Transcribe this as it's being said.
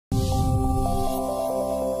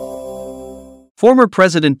Former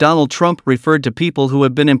President Donald Trump referred to people who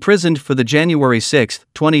have been imprisoned for the January 6,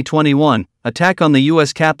 2021, attack on the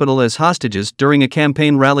U.S. Capitol as hostages during a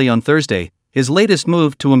campaign rally on Thursday, his latest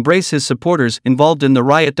move to embrace his supporters involved in the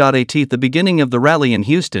riot. At the beginning of the rally in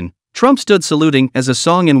Houston, Trump stood saluting as a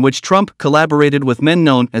song in which Trump collaborated with men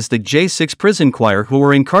known as the J6 prison choir who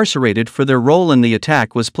were incarcerated for their role in the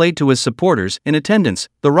attack was played to his supporters in attendance.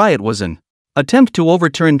 The riot was an attempt to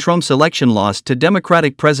overturn Trump's election loss to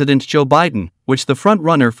Democratic President Joe Biden, which the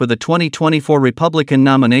frontrunner for the 2024 Republican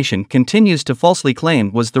nomination continues to falsely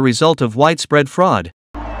claim was the result of widespread fraud.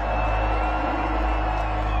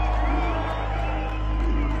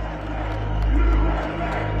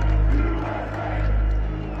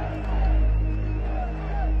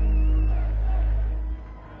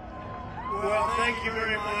 Well, thank you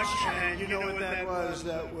very much. And you know what that was?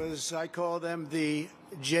 That was, I call them the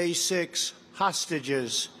J6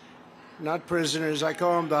 hostages, not prisoners. I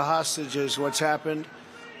call them the hostages, what's happened.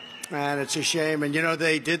 And it's a shame. And, you know,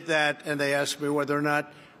 they did that, and they asked me whether or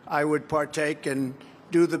not I would partake and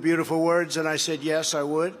do the beautiful words, and I said, yes, I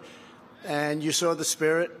would. And you saw the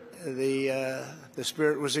spirit. The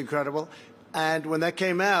spirit was incredible. And when that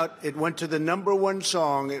came out, it went to the #1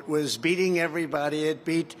 song. It was beating everybody. It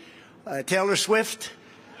beat Taylor Swift.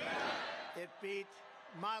 It beat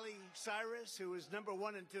Miley Cyrus, who was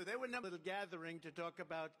 #1 and 2. They were a little gathering to talk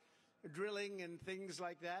about drilling and things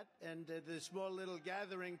like that, and the small little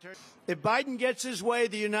gathering. If Biden gets his way,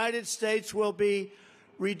 the United States will be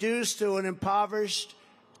reduced to an impoverished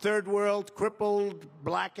third world, crippled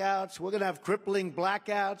blackouts. We're going to have crippling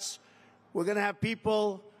blackouts. We're going to have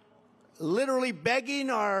people literally begging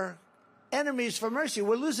our enemies for mercy.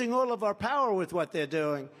 We're losing all of our power with what they're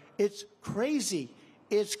doing. It's crazy.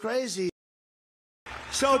 It's crazy.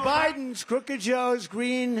 So Biden's Crooked Joe's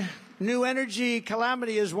green new energy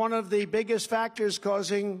calamity is one of the biggest factors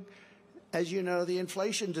causing, as you know, the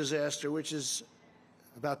inflation disaster, which is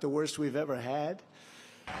about the worst we've ever had.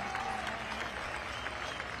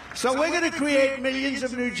 So we're going to create millions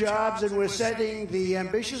of new jobs, and we're setting the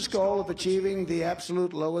ambitious goal of achieving the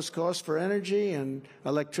absolute lowest cost for energy and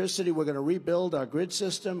electricity. We're going to rebuild our grid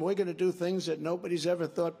system. We're going to do things that nobody's ever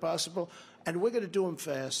thought possible, and we're going to do them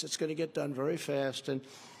fast. It's going to get done very fast. And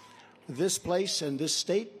this place and this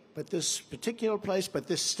state, but this particular place, but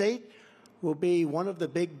this state will be one of the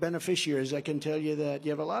big beneficiaries. I can tell you that.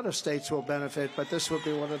 You have a lot of states will benefit, but this will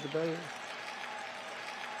be one of the big.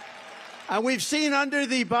 And we've seen under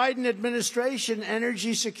the Biden administration,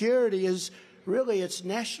 energy security is really, it's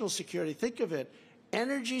national security. Think of it.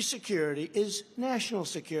 Energy security is national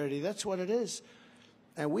security. That's what it is.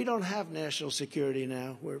 And we don't have national security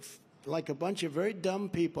now. We're like a bunch of very dumb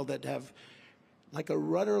people that have like a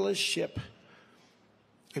rudderless ship.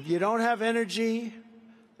 If you don't have energy,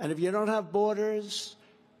 and if you don't have borders,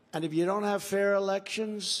 and if you don't have fair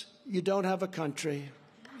elections, you don't have a country.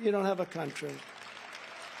 You don't have a country.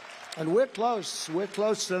 And we're close. We're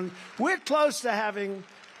close to having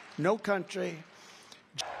no country.